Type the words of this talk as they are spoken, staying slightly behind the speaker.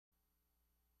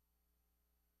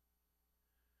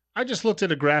I just looked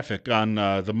at a graphic on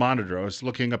the monitor. I was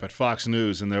looking up at Fox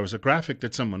News, and there was a graphic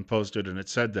that someone posted, and it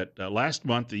said that last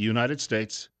month the United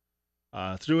States,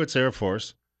 through its Air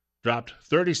Force, dropped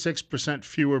 36%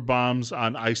 fewer bombs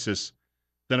on ISIS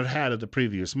than it had the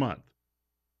previous month.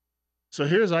 So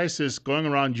here's ISIS going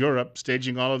around Europe,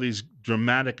 staging all of these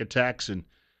dramatic attacks and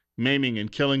maiming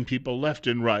and killing people left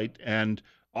and right. And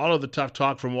all of the tough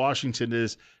talk from Washington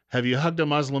is, have you hugged a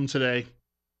Muslim today?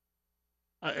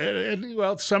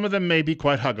 Well, some of them may be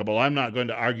quite huggable. I'm not going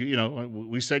to argue.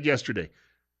 We said yesterday,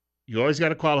 you always got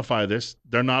to qualify this.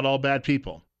 They're not all bad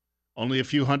people. Only a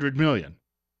few 100 million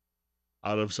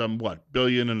out of some,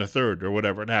 billion and a third or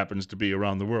whatever it happens to be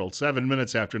around the world. 7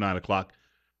 minutes after 9 o'clock.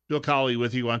 Bill Colley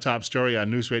with you on Top Story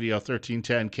on News Radio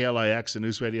 1310, KLIX, and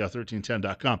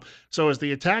NewsRadio1310.com. So as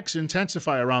the attacks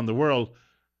intensify around the world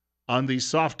on these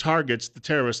soft targets the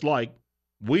terrorists like,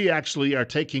 we actually are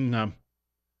taking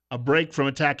a break from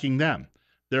attacking them.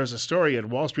 There's a story at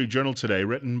Wall Street Journal today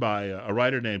written by a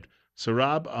writer named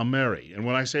Sarab Almeri. And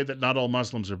when I say that not all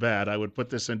Muslims are bad, I would put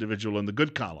this individual in the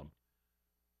good column.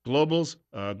 Global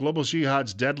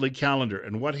Jihad's deadly calendar.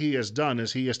 And what he has done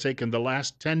is he has taken the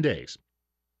last 10 days,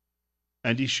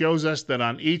 and he shows us that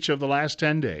on each of the last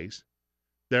 10 days,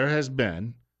 there has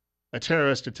been a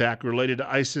terrorist attack related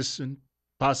to ISIS and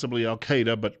possibly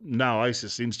Al-Qaeda, but now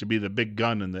ISIS seems to be the big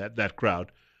gun in that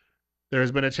crowd. There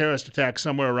has been a terrorist attack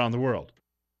somewhere around the world.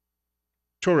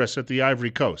 Tourists at the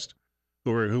Ivory Coast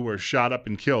who were shot up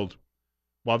and killed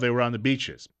while they were on the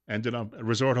beaches and in a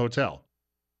resort hotel.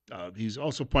 He's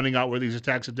also pointing out where these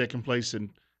attacks have taken place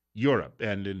in Europe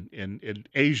and in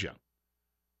Asia.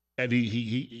 And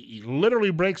he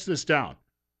literally breaks this down.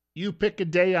 You pick a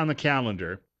day on the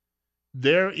calendar,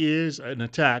 there is an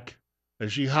attack, a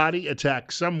jihadi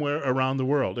attack somewhere around the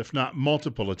world, if not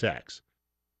multiple attacks.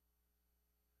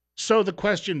 So the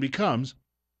question becomes,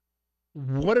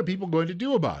 what are people going to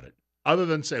do about it? Other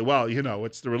than say, well,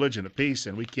 it's the religion of peace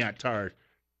and we can't tar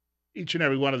each and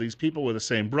every one of these people with the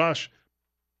same brush.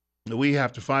 We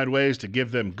have to find ways to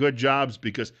give them good jobs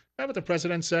because, that's what the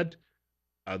president said?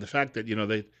 The fact that,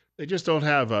 they just don't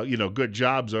have, good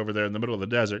jobs over there in the middle of the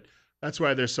desert. That's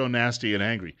why they're so nasty and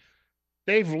angry.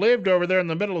 They've lived over there in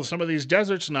the middle of some of these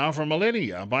deserts now for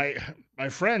millennia. My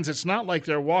friends, it's not like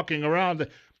they're walking around.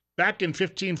 Back in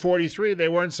 1543, they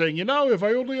weren't saying, if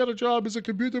I only had a job as a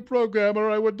computer programmer,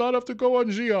 I would not have to go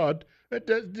on jihad. It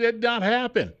did not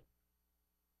happen.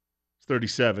 It's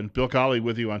 37. Bill Colley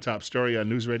with you on Top Story on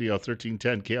News Radio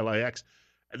 1310 KLIX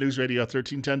at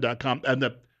NewsRadio1310.com. And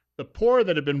the poor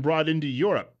that have been brought into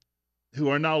Europe, who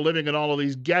are now living in all of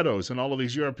these ghettos in all of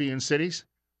these European cities,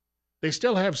 they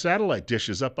still have satellite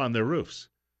dishes up on their roofs.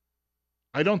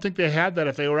 I don't think they had that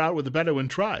if they were out with the Bedouin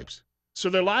tribes. So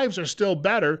their lives are still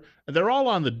better, and they're all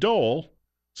on the dole.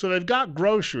 So they've got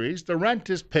groceries, the rent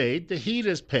is paid, the heat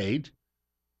is paid.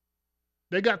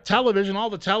 They got television, all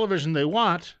the television they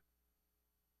want,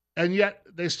 and yet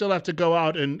they still have to go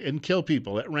out and kill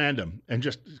people at random and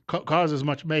just cause as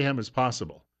much mayhem as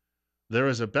possible. There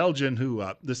is a Belgian who,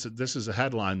 this is a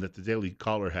headline that the Daily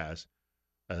Caller has,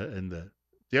 and the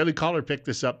Daily Caller picked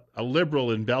this up. A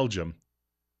liberal in Belgium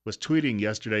was tweeting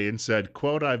yesterday and said,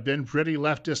 quote, "I've been pretty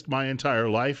leftist my entire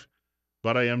life,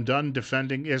 but I am done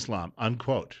defending Islam,"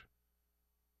 unquote.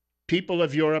 People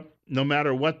of Europe, no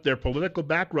matter what their political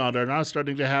background, are now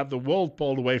starting to have the wool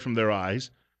pulled away from their eyes.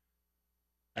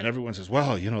 And everyone says,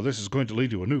 well, this is going to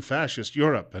lead to a new fascist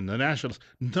Europe and the nationalists.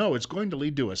 No, it's going to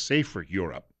lead to a safer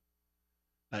Europe.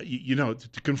 To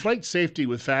conflate safety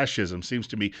with fascism seems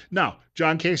to me. Now,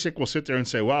 John Kasich will sit there and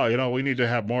say, well, we need to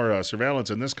have more surveillance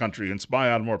in this country and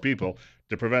spy on more people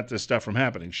to prevent this stuff from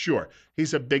happening. Sure,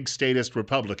 he's a big statist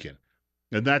Republican,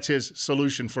 and that's his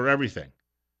solution for everything.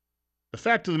 The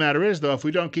fact of the matter is, though, if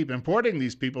we don't keep importing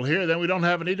these people here, then we don't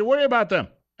have a need to worry about them.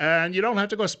 And you don't have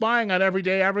to go spying on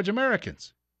everyday average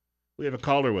Americans. We have a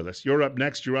caller with us. You're up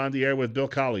next. You're on the air with Bill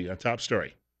Colley on Top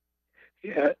Story.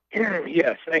 Yeah,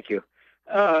 yes, thank you.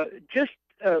 Just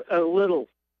a little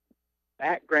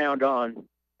background on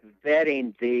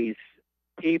vetting these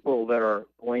people that are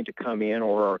going to come in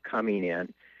or are coming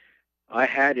in. I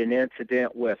had an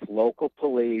incident with local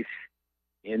police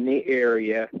in the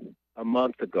area a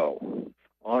month ago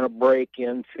on a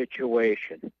break-in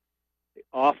situation. The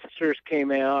officers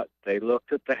came out, they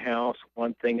looked at the house,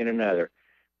 one thing and another.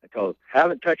 I told them,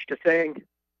 haven't touched a thing.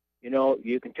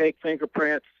 You can take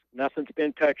fingerprints. Nothing's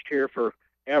been touched here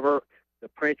forever. The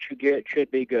prints you get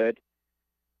should be good.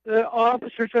 The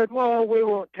officer said, well, we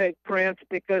won't take prints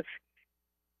because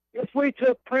if we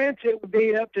took prints, it would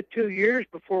be up to 2 years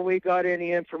before we got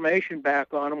any information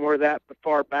back on them. We're that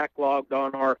far backlogged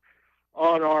on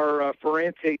our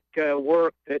forensic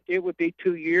work that it would be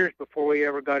 2 years before we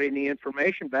ever got any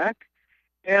information back.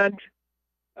 And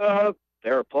they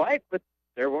were polite, but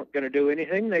they weren't going to do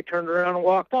anything. They turned around and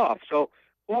walked off. So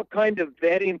what kind of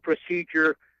vetting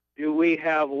procedure do we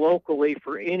have locally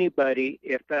for anybody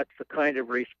if that's the kind of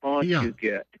response Yeah. you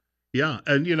get? Yeah,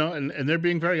 and and they're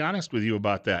being very honest with you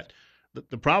about that.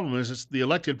 The problem is it's the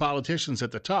elected politicians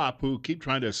at the top who keep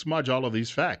trying to smudge all of these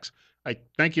facts. I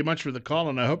thank you much for the call,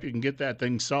 and I hope you can get that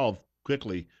thing solved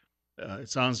quickly. It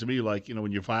sounds to me like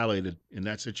when you're violated in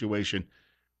that situation,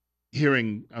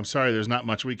 hearing "I'm sorry, there's not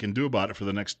much we can do about it for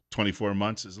the next 24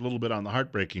 months" is a little bit on the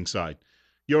heartbreaking side.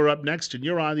 You're up next, and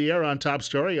you're on the air on Top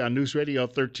Story on News Radio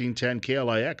 1310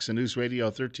 KLIX and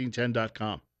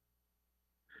NewsRadio1310.com.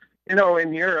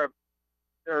 In Europe,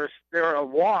 they're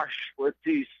awash with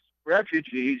these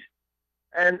refugees,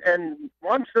 and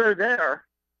once they're there,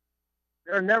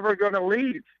 they're never going to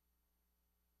leave.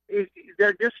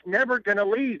 They're just never going to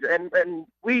leave, and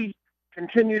we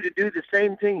continue to do the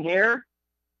same thing here.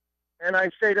 And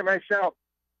I say to myself,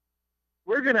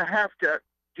 we're going to have to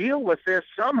deal with this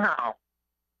somehow.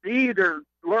 They either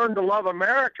learn to love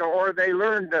America or they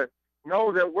learn to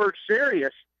know that we're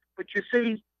serious. But you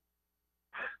see,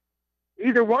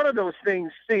 either one of those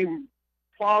things seem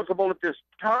plausible at this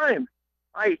time.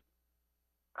 I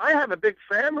have a big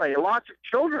family, lots of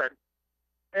children,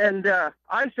 and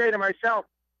I say to myself,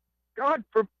 God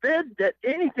forbid that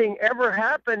anything ever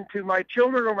happened to my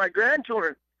children or my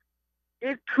grandchildren.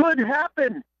 It could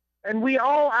happen, and we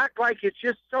all act like it's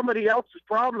just somebody else's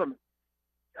problem.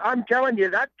 I'm telling you,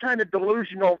 that kind of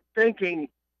delusional thinking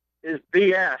is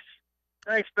BS.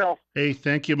 Thanks, Bill. Hey,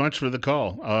 thank you much for the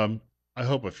call. I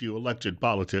hope a few elected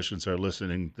politicians are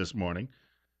listening this morning.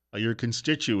 Your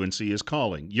constituency is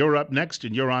calling. You're up next,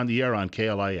 and you're on the air on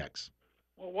KLIX.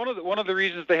 Well, one of the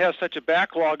reasons they have such a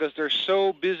backlog is they're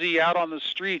so busy out on the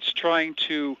streets trying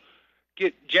to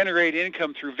generate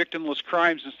income through victimless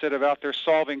crimes instead of out there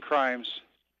solving crimes.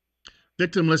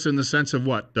 Victimless in the sense of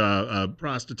what?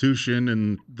 Prostitution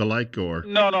and the like, or?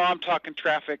 No, I'm talking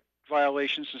traffic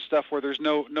violations and stuff where there's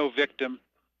no victim.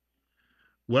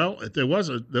 Well, there was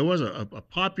a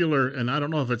popular, and I don't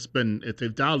know if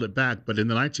they've dialed it back, but in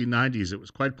the 1990s it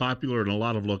was quite popular in a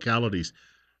lot of localities.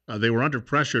 They were under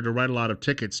pressure to write a lot of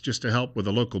tickets just to help with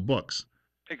the local books.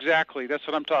 Exactly, that's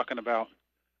what I'm talking about.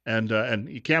 And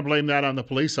you can't blame that on the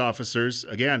police officers.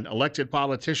 Again, elected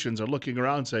politicians are looking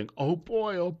around saying, "Oh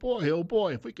boy, oh boy, oh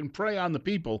boy! If we can prey on the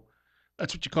people,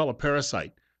 that's what you call a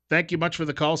parasite." Thank you much for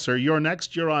the call, sir. You're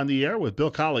next. You're on the air with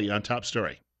Bill Colley on Top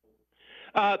Story.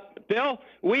 Bill,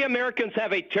 we Americans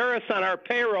have a terrorist on our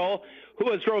payroll who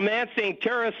was romancing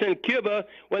terrorists in Cuba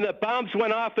when the bombs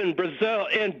went off in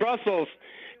Brussels.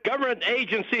 Government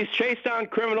agencies chase down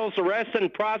criminals, arrest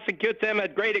and prosecute them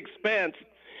at great expense,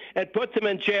 and put them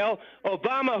in jail.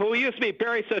 Obama, who used to be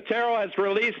Barry Soetoro, has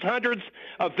released hundreds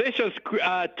of vicious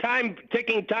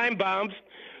ticking time bombs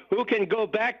who can go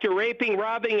back to raping,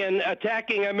 robbing, and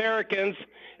attacking Americans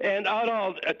and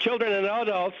children and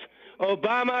adults.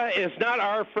 Obama is not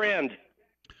our friend.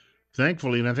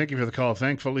 Thankfully, and I thank you for the call,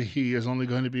 thankfully he is only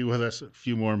going to be with us a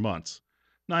few more months.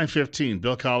 9:15,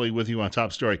 Bill Colley with you on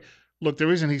Top Story. Look, the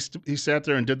reason he sat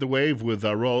there and did the wave with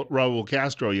Raul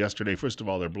Castro yesterday, first of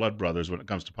all, they're blood brothers when it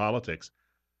comes to politics,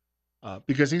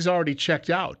 because he's already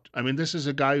checked out. I mean, this is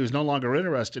a guy who's no longer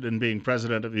interested in being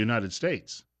president of the United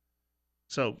States.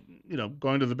 So,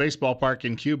 going to the baseball park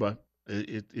in Cuba,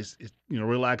 it's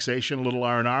relaxation, a little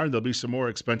R&R. There'll be some more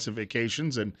expensive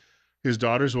vacations, and his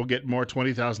daughters will get more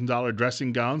 $20,000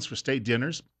 dressing gowns for state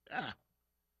dinners.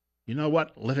 You know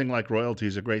what? Living like royalty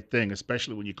is a great thing,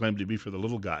 especially when you claim to be for the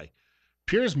little guy.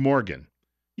 Piers Morgan.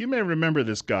 You may remember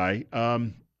this guy.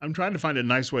 I'm trying to find a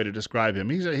nice way to describe him.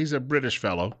 He's a British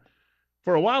fellow.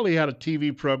 For a while, he had a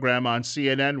TV program on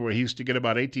CNN where he used to get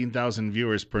about 18,000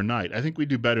 viewers per night. I think we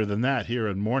do better than that here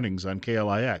in mornings on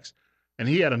KLIX. And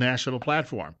he had a national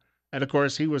platform. And, of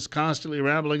course, he was constantly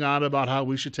rambling on about how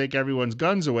we should take everyone's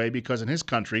guns away because in his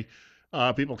country,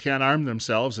 people can't arm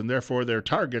themselves and therefore they're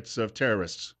targets of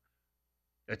terrorists.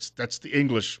 That's the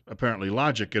English, apparently,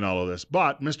 logic in all of this.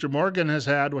 But Mr. Morgan has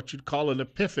had what you'd call an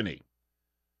epiphany.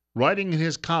 Writing in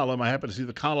his column, I happen to see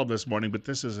the column this morning, but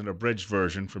this is an abridged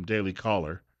version from Daily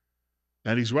Caller.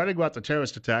 And he's writing about the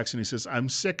terrorist attacks, and he says, "I'm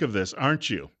sick of this, aren't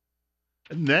you?"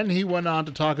 And then he went on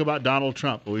to talk about Donald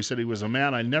Trump, who he said he was a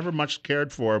man I never much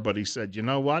cared for, but he said, you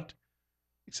know what?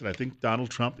 He said, I think Donald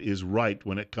Trump is right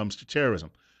when it comes to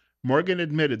terrorism. Morgan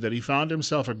admitted that he found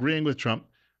himself agreeing with Trump.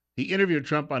 He interviewed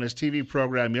Trump on his TV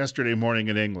program yesterday morning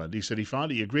in England. He said he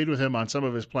found he agreed with him on some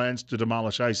of his plans to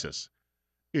demolish ISIS.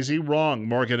 Is he wrong?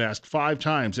 Morgan asked 5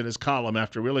 times in his column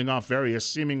after reeling off various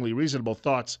seemingly reasonable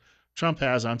thoughts Trump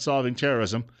has on solving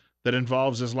terrorism that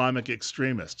involves Islamic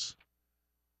extremists.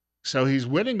 So he's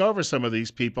winning over some of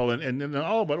these people, and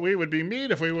oh, but we would be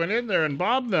mean if we went in there and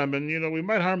bombed them, and we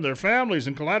might harm their families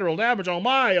and collateral damage. Oh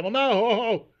my, oh no,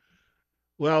 oh.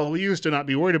 Well, we used to not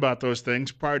be worried about those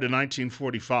things prior to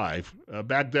 1945.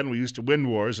 Back then, we used to win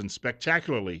wars and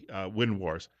spectacularly win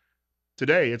wars.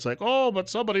 Today, it's like, oh, but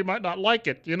somebody might not like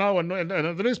it, and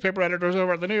the newspaper editors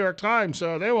over at the New York Times,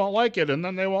 they won't like it, and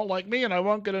then they won't like me, and I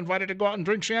won't get invited to go out and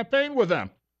drink champagne with them.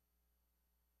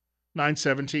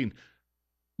 917.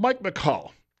 Mike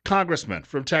McCall, congressman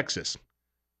from Texas.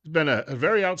 He's been a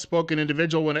very outspoken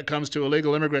individual when it comes to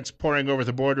illegal immigrants pouring over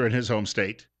the border in his home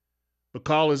state.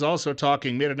 McCall is also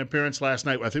made an appearance last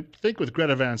night, I think with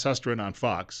Greta Van Susteren on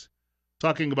Fox,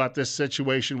 talking about this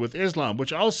situation with Islam,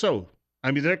 which also,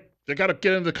 they got to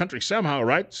get into the country somehow,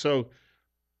 right? So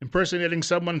impersonating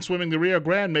someone swimming the Rio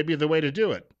Grande may be the way to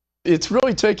do it. It's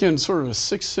really taken sort of a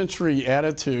 6th century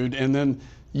attitude and then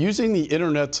using the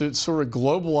internet to sort of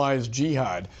globalize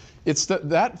jihad. It's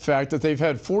that fact that they've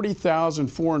had 40,000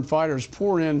 foreign fighters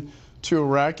pour in to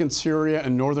Iraq and Syria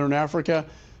and Northern Africa,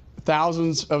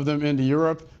 thousands of them into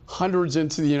Europe, hundreds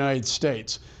into the United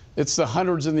States. It's the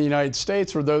hundreds in the United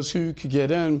States or those who could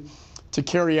get in to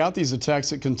carry out these attacks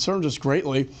that concerns us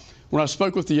greatly. When I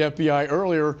spoke with the FBI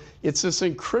earlier, it's this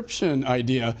encryption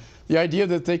idea, the idea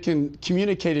that they can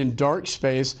communicate in dark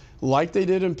space like they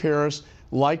did in Paris,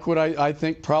 like what I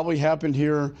think probably happened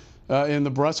here in the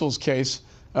Brussels case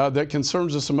that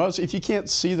concerns us the most. If you can't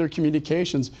see their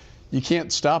communications, you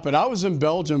can't stop it. I was in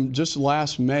Belgium just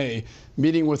last May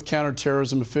meeting with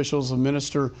counterterrorism officials, the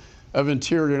Minister of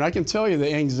Interior, and I can tell you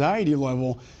the anxiety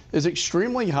level is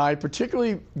extremely high,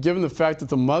 particularly given the fact that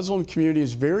the Muslim community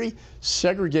is very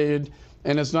segregated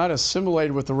and is not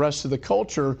assimilated with the rest of the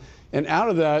culture. And out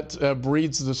of that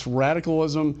breeds this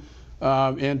radicalism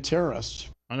and terrorists.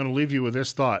 I'm going to leave you with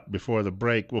this thought before the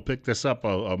break. We'll pick this up,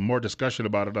 more discussion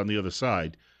about it on the other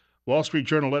side. Wall Street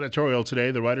Journal editorial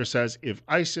today, the writer says, if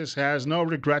ISIS has no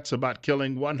regrets about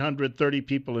killing 130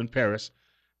 people in Paris,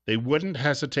 they wouldn't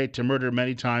hesitate to murder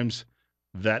many times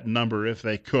that number if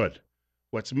they could.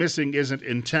 What's missing isn't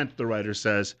intent, the writer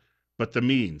says, but the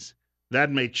means.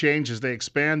 That may change as they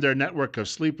expand their network of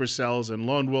sleeper cells and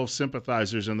lone wolf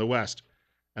sympathizers in the West.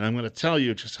 And I'm going to tell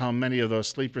you just how many of those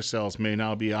sleeper cells may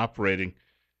now be operating.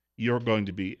 You're going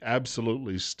to be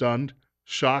absolutely stunned,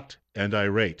 shocked, and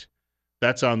irate.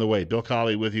 That's on the way. Bill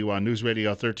Colley with you on News Radio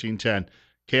 1310,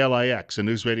 KLIX, and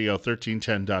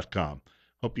NewsRadio1310.com.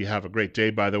 Hope you have a great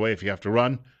day, by the way, if you have to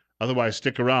run. Otherwise,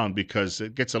 stick around because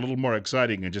it gets a little more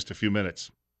exciting in just a few minutes.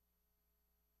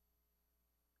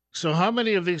 So how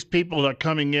many of these people are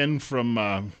coming in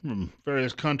from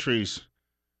various countries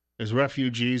as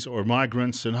refugees or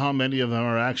migrants, and how many of them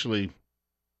are actually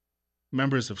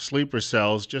members of sleeper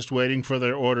cells just waiting for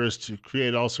their orders to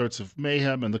create all sorts of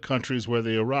mayhem in the countries where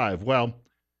they arrive? Well,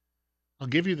 I'll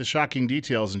give you the shocking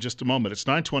details in just a moment. It's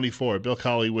 9:24. Bill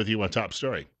Colley with you on Top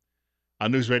Story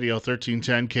on News Radio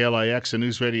 1310, KLIX, and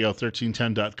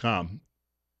NewsRadio1310.com.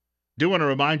 Do want to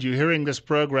remind you, hearing this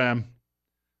program,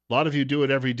 a lot of you do it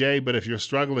every day, but if you're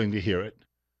struggling to hear it,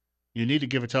 you need to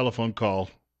give a telephone call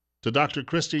to Dr.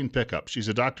 Christine Pickup. She's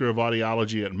a doctor of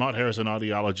audiology at Mount Harrison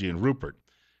Audiology in Rupert.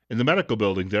 In the medical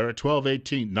building there at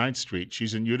 1218 9th Street.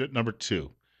 She's in unit number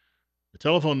 2. The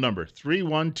telephone number,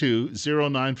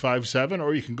 312-0957,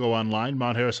 or you can go online,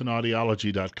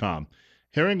 MountHarrisonAudiology.com.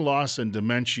 Hearing loss and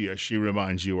dementia, she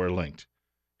reminds you, are linked.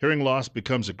 Hearing loss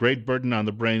becomes a great burden on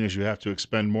the brain as you have to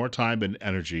expend more time and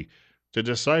energy to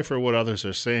decipher what others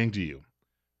are saying to you.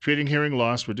 Treating hearing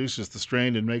loss reduces the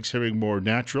strain and makes hearing more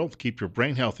natural. Keep your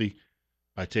brain healthy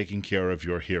by taking care of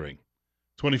your hearing.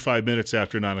 25 minutes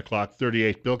after 9 o'clock,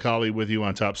 38. Bill Colley with you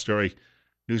on Top Story,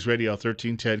 News Radio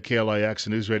 1310, KLIX,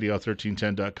 and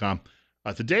NewsRadio1310.com.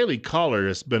 The Daily Caller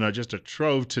has been just a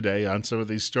trove today on some of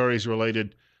these stories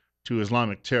related to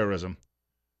Islamic terrorism.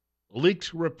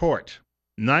 Leaked report,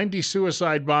 90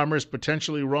 suicide bombers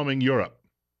potentially roaming Europe.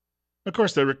 Of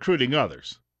course, they're recruiting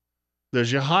others. The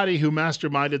jihadi who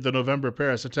masterminded the November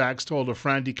Paris attacks told a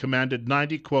friend he commanded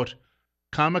 90, quote,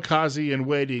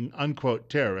 kamikaze-in-waiting, unquote,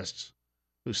 terrorists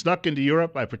who snuck into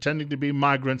Europe by pretending to be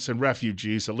migrants and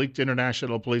refugees, a leaked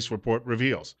international police report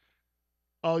reveals.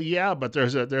 Oh, yeah, but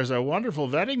there's a wonderful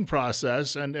vetting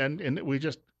process, and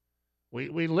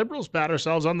we liberals pat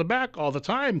ourselves on the back all the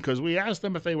time because we asked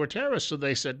them if they were terrorists, and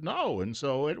they said no, and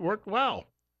so it worked well.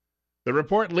 The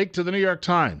report leaked to the New York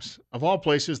Times. Of all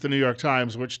places, the New York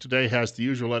Times, which today has the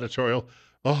usual editorial,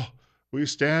 oh, we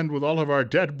stand with all of our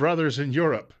dead brothers in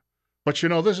Europe. But,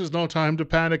 this is no time to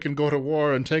panic and go to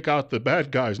war and take out the bad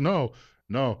guys. No,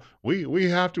 No, we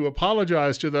have to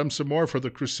apologize to them some more for the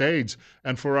Crusades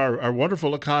and for our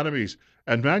wonderful economies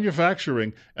and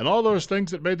manufacturing and all those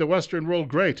things that made the Western world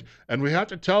great. And we have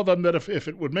to tell them that if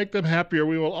it would make them happier,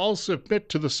 we will all submit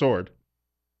to the sword.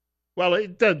 Well,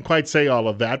 it doesn't quite say all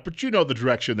of that, but you know the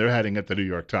direction they're heading at the New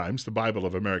York Times, the Bible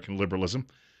of American liberalism.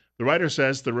 The writer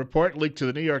says the report leaked to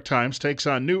the New York Times takes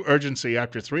on new urgency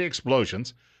after 3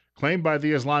 explosions claimed by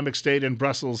the Islamic State in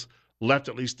Brussels left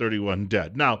at least 31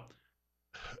 dead. Now,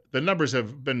 the numbers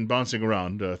have been bouncing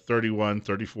around 31,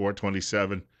 34,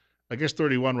 27. I guess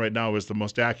 31 right now is the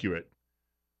most accurate.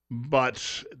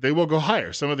 But they will go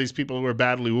higher. Some of these people who are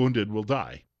badly wounded will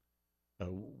die.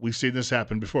 We've seen this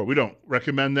happen before. We don't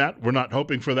recommend that. We're not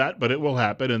hoping for that, but it will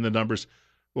happen, and the numbers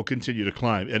will continue to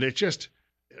climb. And it just,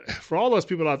 for all those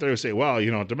people out there who say, well,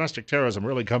 domestic terrorism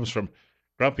really comes from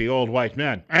grumpy old white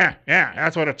men. Yeah,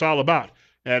 that's what it's all about.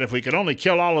 And if we could only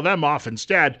kill all of them off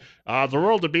instead, the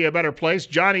world would be a better place.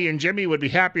 Johnny and Jimmy would be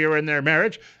happier in their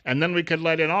marriage, and then we could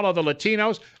let in all of the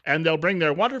Latinos, and they'll bring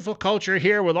their wonderful culture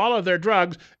here with all of their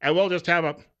drugs, and we'll just have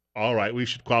a... All right, we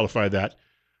should qualify that.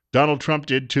 Donald Trump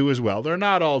did too as well. They're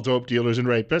not all dope dealers and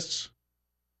rapists.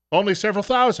 Only several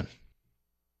thousand.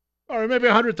 Or maybe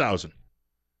 100,000.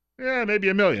 Yeah, maybe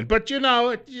 1 million. But you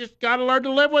got to learn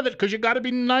to live with it because you got to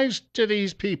be nice to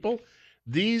these people.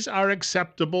 These are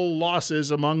acceptable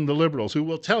losses among the liberals who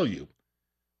will tell you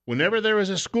whenever there is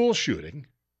a school shooting,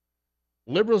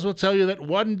 liberals will tell you that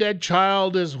one dead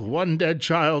child is one dead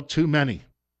child too many.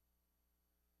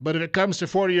 But if it comes to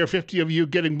 40 or 50 of you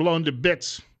getting blown to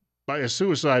bits by a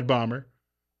suicide bomber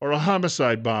or a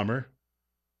homicide bomber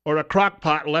or a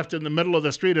crockpot left in the middle of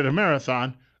the street at a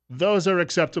marathon, those are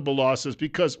acceptable losses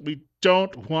because we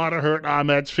don't want to hurt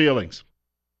Ahmed's feelings.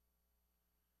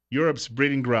 Europe's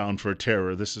breeding ground for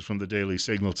terror. This is from the Daily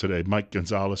Signal today. Mike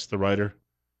Gonzalez, the writer.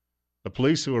 The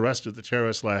police who arrested the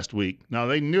terrorist last week. Now,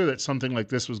 they knew that something like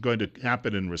this was going to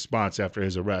happen in response after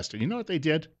his arrest. And you know what they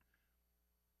did?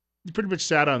 They pretty much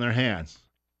sat on their hands.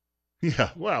 Yeah,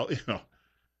 well,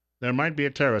 there might be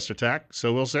a terrorist attack,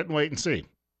 so we'll sit and wait and see.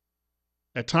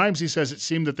 At times, he says, it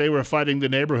seemed that they were fighting the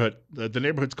neighborhood. The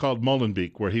neighborhood's called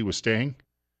Molenbeek, where he was staying.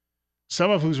 Some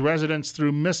of whose residents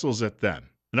threw missiles at them.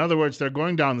 In other words, they're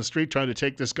going down the street trying to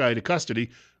take this guy to custody.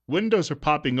 Windows are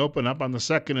popping open up on the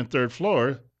 2nd and 3rd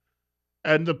floor,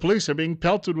 and the police are being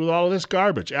pelted with all of this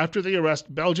garbage. After the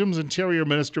arrest, Belgium's interior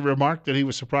minister remarked that he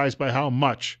was surprised by how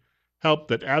much help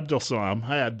that Abdeslam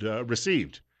had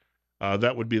received.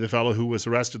 That would be the fellow who was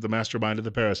arrested, the mastermind of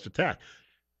the Paris attack.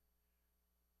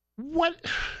 What?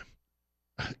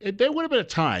 There would have been a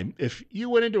time if you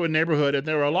went into a neighborhood and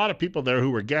there were a lot of people there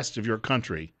who were guests of your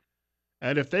country,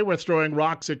 and if they were throwing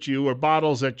rocks at you or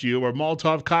bottles at you or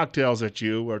Molotov cocktails at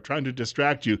you or trying to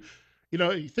distract you,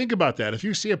 think about that. If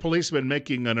you see a policeman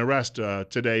making an arrest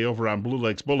today over on Blue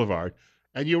Lakes Boulevard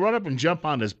and you run up and jump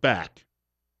on his back,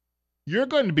 you're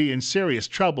going to be in serious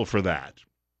trouble for that.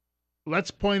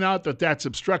 Let's point out that that's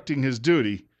obstructing his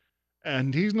duty,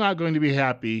 and he's not going to be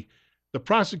happy. The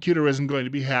prosecutor isn't going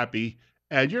to be happy,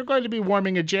 and you're going to be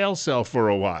warming a jail cell for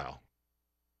a while.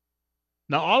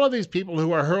 Now, all of these people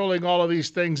who are hurling all of these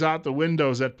things out the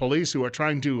windows at police who are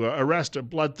trying to arrest a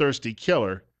bloodthirsty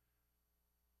killer,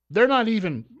 they're not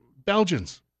even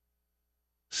Belgians.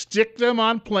 Stick them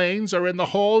on planes or in the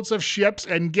holds of ships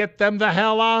and get them the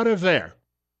hell out of there.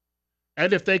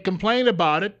 And if they complain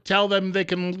about it, tell them they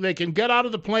can get out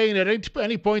of the plane at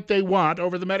any point they want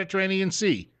over the Mediterranean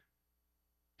Sea.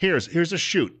 Here's a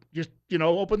chute. Just,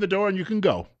 open the door and you can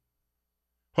go.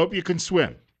 Hope you can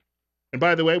swim. And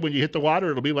by the way, when you hit the water,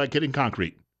 it'll be like hitting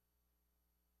concrete.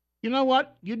 You know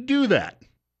what? You do that.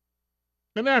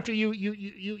 And after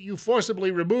you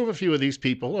forcibly remove a few of these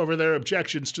people over their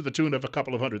objections to the tune of a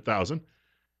couple of 100,000,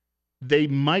 they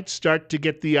might start to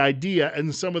get the idea,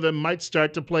 and some of them might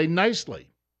start to play nicely.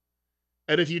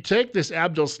 And if you take this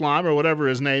Abdeslam, or whatever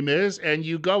his name is, and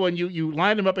you go and you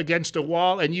line him up against a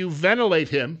wall and you ventilate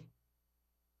him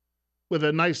with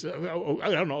a nice,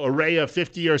 array of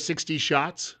 50 or 60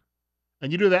 shots,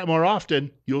 and you do that more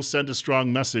often, you'll send a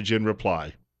strong message in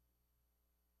reply.